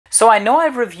So I know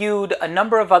I've reviewed a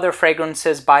number of other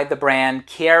fragrances by the brand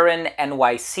Kierin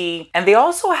Nyc, and they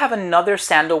also have another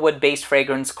sandalwood-based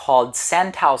fragrance called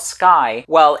Santal Sky.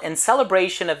 Well, in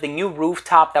celebration of the new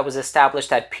rooftop that was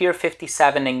established at Pier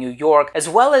 57 in New York, as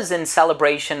well as in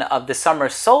celebration of the summer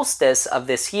solstice of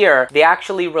this year, they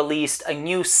actually released a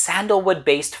new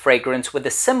sandalwood-based fragrance with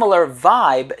a similar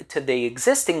vibe to the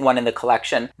existing one in the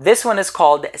collection. This one is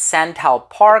called Santal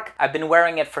Park. I've been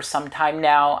wearing it for some time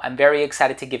now. I'm very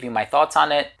excited to give you my thoughts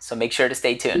on it, so make sure to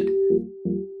stay tuned.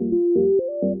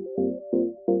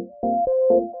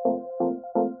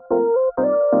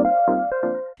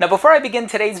 Now, before I begin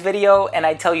today's video and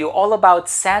I tell you all about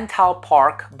Santal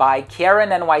Park by Kierin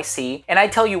Nyc, and I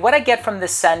tell you what I get from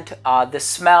this scent, the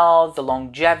smell, the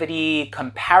longevity,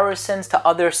 comparisons to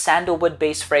other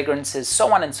sandalwood-based fragrances,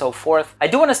 so on and so forth, I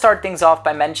do want to start things off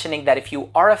by mentioning that if you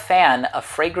are a fan of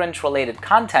fragrance-related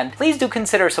content, please do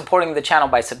consider supporting the channel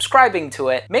by subscribing to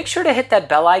it. Make sure to hit that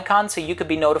bell icon so you could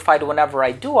be notified whenever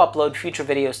I do upload future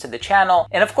videos to the channel.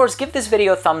 And of course, give this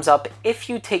video a thumbs up if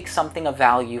you take something of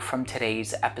value from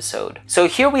today's episode. So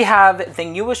here we have the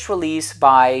newest release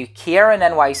by Kierin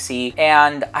Nyc,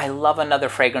 and I love another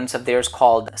fragrance of theirs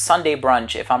called Sunday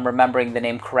Brunch, if I'm remembering the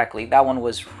name correctly. That one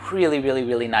was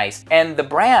really nice. And the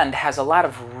brand has a lot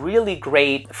of really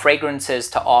great fragrances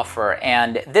to offer,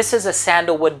 and this is a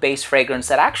sandalwood-based fragrance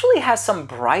that actually has some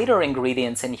brighter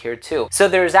ingredients in here too. So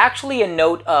there's actually a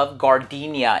note of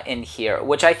gardenia in here,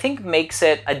 which I think makes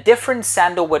it a different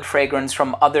sandalwood fragrance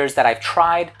from others that I've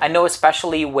tried. I know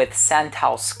especially with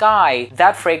Santal Sky,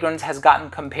 that fragrance has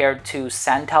gotten compared to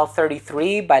Santal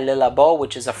 33 by Labo,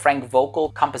 which is a Frank vocal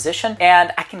composition,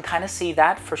 and I can kind of see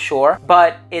that for sure,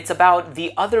 but it's about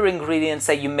the other ingredients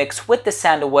that you mix with the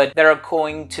sandalwood that are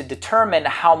going to determine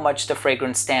how much the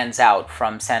fragrance stands out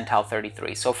from Santal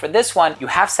 33. So for this one, you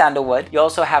have sandalwood, you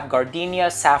also have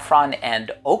gardenia, saffron,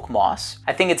 and oak moss.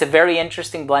 I think it's a very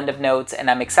interesting blend of notes, and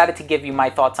I'm excited to give you my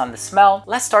thoughts on the smell.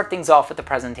 Let's start things off with the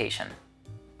presentation.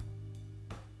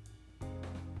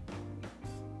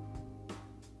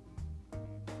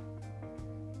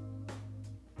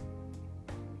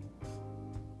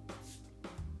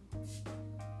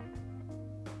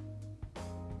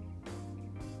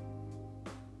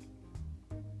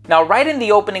 Now, right in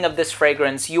the opening of this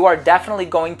fragrance, you are definitely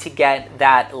going to get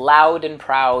that loud and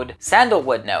proud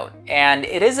sandalwood note. And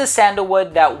it is a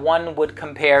sandalwood that one would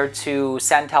compare to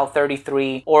Santal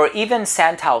 33 or even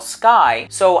Santal Sky.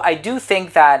 So I do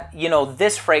think that, you know,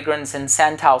 this fragrance and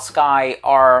Santal Sky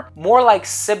are more like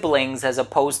siblings as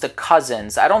opposed to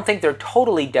cousins. I don't think they're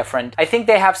totally different. I think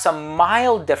they have some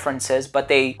mild differences, but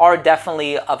they are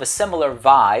definitely of a similar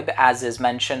vibe, as is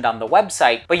mentioned on the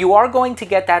website. But you are going to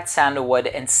get that sandalwood,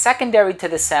 and secondary to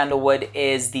the sandalwood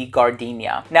is the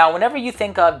gardenia. Now, whenever you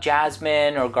think of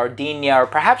jasmine or gardenia, or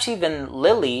perhaps even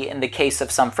lily in the case of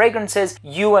some fragrances,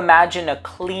 you imagine a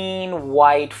clean,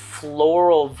 white,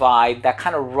 floral vibe that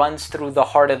kind of runs through the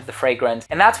heart of the fragrance.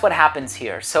 And that's what happens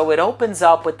here. So it opens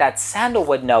up with that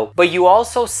sandalwood note, but you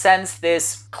also sense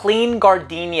this clean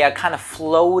gardenia kind of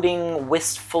floating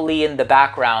wistfully in the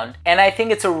background. And I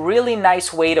think it's a really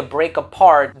nice way to break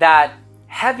apart that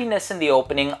heaviness in the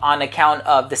opening on account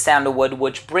of the sandalwood,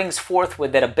 which brings forth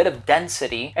with it a bit of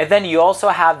density. And then you also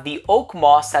have the oak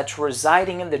moss that's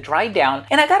residing in the dry down.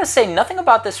 And I gotta say, nothing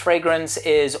about this fragrance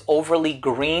is overly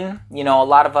green. You know, a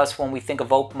lot of us, when we think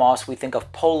of oak moss, we think of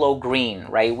polo green,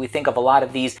 right? We think of a lot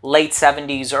of these late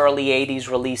 70s, early 80s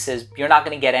releases. You're not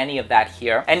gonna get any of that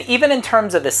here. And even in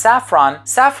terms of the saffron,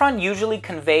 saffron usually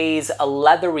conveys a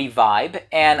leathery vibe,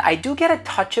 and I do get a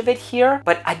touch of it here,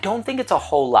 but I don't think it's a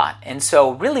whole lot. And so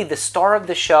really the star of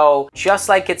the show, just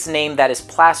like its name that is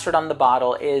plastered on the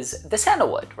bottle, is the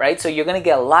sandalwood, right? So you're gonna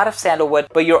get a lot of sandalwood,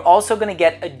 but you're also gonna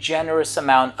get a generous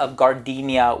amount of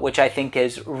gardenia, which I think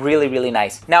is really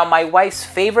nice. Now, my wife's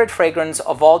favorite fragrance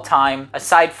of all time,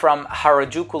 aside from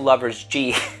Harajuku Lovers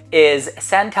G, is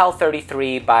Santal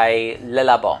 33 by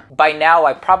Labo. By now,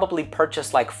 I probably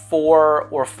purchased like 4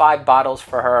 or 5 bottles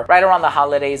for her. Right around the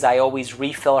holidays, I always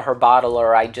refill her bottle,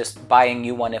 or I just buy a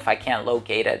new one if I can't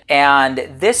locate it. And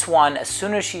this one, as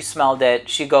soon as she smelled it,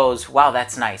 she goes, wow,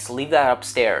 that's nice. Leave that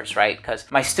upstairs, right?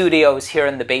 Because my studio is here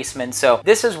in the basement. So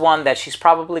this is one that she's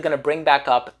probably gonna bring back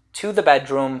up to the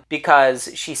bedroom because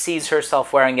she sees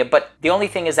herself wearing it. But the only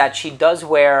thing is that she does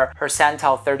wear her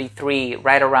Santal 33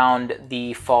 right around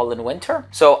the fall and winter.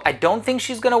 So I don't think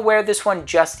she's gonna wear this one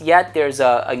just yet. There's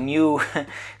a new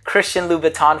Christian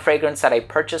Louboutin fragrance that I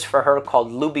purchased for her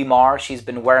called Lubimar. She's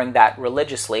been wearing that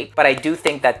religiously, but I do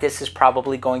think that this is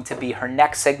probably going to be her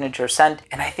next signature scent,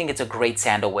 and I think it's a great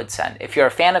sandalwood scent. If you're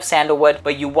a fan of sandalwood,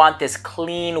 but you want this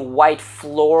clean, white,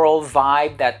 floral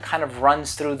vibe that kind of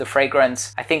runs through the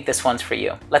fragrance, I think this one's for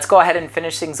you. Let's go ahead and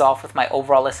finish things off with my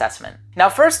overall assessment. Now,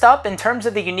 first up, in terms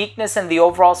of the uniqueness and the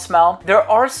overall smell, there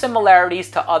are similarities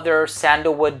to other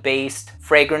sandalwood-based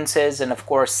fragrances, and of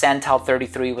course Santal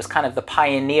 33 was kind of the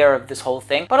pioneer of this whole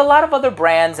thing, but a lot of other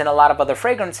brands and a lot of other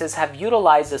fragrances have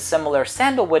utilized a similar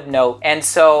sandalwood note, and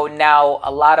so now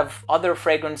a lot of other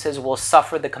fragrances will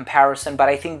suffer the comparison, but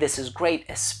I think this is great,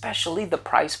 especially the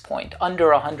price point, under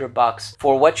 $100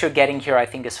 for what you're getting here. I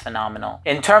think is phenomenal.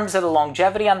 In terms of the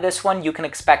longevity on this one, you can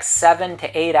expect 7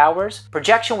 to 8 hours.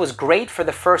 Projection was great for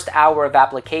the first hour of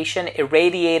application. It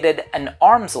radiated an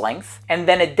arm's length, and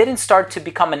then it didn't start to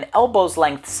become an elbow's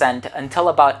length scent until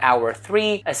about hour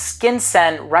 3, a skin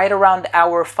scent right around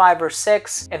hour 5 or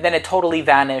 6, and then it totally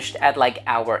vanished at like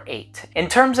hour 8. In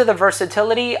terms of the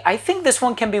versatility, I think this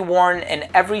one can be worn in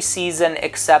every season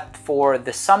except for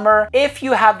the summer. If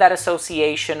you have that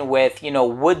association with, you know,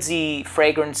 woodsy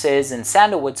fragrances and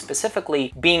sandalwood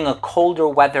specifically being a colder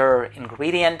weather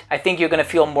ingredient, I think you're going to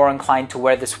feel more inclined to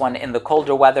wear this one in the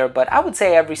colder weather, but I would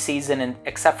say every season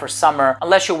except for summer,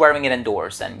 unless you're wearing it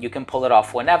indoors, and you can pull it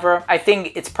off whenever. I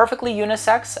think it's perfectly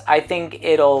unisex. I think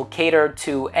it'll cater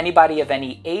to anybody of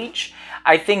any age.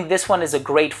 I think this one is a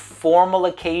great formal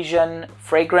occasion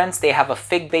fragrance. They have a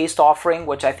fig-based offering,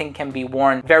 which I think can be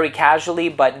worn very casually,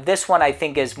 but this one I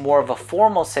think is more of a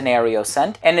formal scenario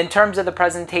scent. And in terms of the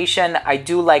presentation, I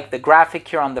do like the graphic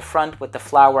here on the front with the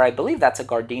flower. I believe that's a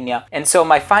gardenia. And so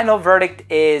my final verdict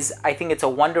is I think it's a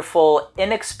wonderful,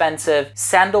 inexpensive,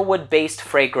 sandalwood-based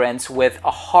fragrance with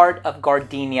a heart of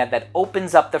gardenia that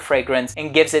opens up the fragrance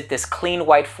and gives it this clean,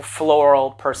 white,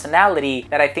 floral personality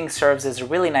that I think serves as a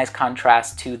really nice contrast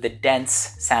to the dense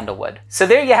sandalwood. So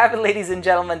there you have it, ladies and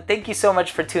gentlemen. Thank you so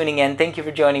much for tuning in. Thank you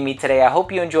for joining me today. I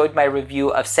hope you enjoyed my review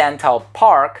of Santal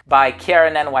Park by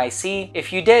Kierin Nyc.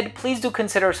 If you did, please do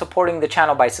consider supporting the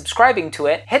channel by subscribing to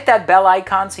it. Hit that bell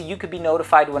icon so you could be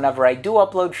notified whenever I do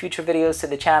upload future videos to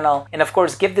the channel. And of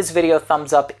course, give this video a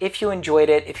thumbs up if you enjoyed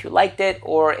it, if you liked it,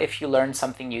 or if you learned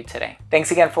something new today.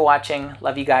 Thanks again for watching.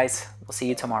 Love you guys. We'll see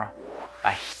you tomorrow.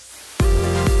 Bye.